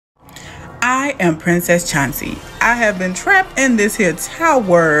I am Princess Chauncey. I have been trapped in this here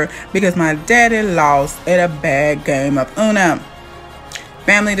tower because my daddy lost at a bad game of Uno.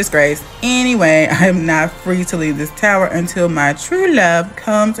 Family disgrace. Anyway, I am not free to leave this tower until my true love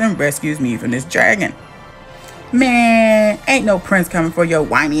comes and rescues me from this dragon. Man, ain't no prince coming for your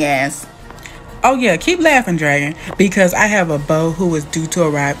whiny ass. Oh yeah, keep laughing, dragon, because I have a beau who is due to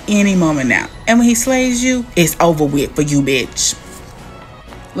arrive any moment now. And when he slays you, it's over with for you, bitch.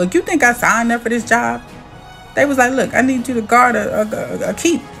 Look, you think I signed up for this job? They was like, look, I need you to guard a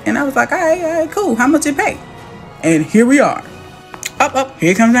keep. And I was like, all right, cool. How much you pay? And here we are. Up,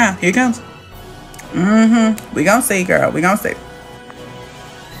 here it comes down. Here it comes. We gonna see, girl. We gonna see.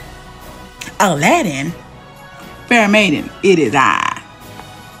 Aladdin? Fair maiden, it is I.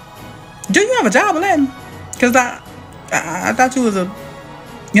 Do you have a job, Aladdin? Because I thought you was a...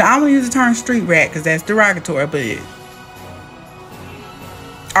 You know, I want to use the term street rat because that's derogatory, but...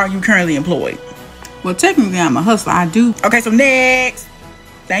 Are you currently employed? Well, technically, I'm a hustler. I do. Okay, so next.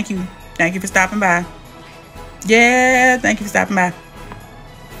 Thank you. Thank you for stopping by. Yeah, thank you for stopping by.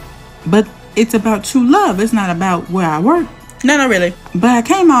 But it's about true love. It's not about where I work. No, not really. But I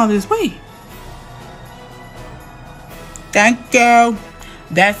came all this way. Thank you.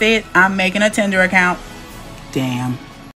 That's it. I'm making a Tinder account. Damn.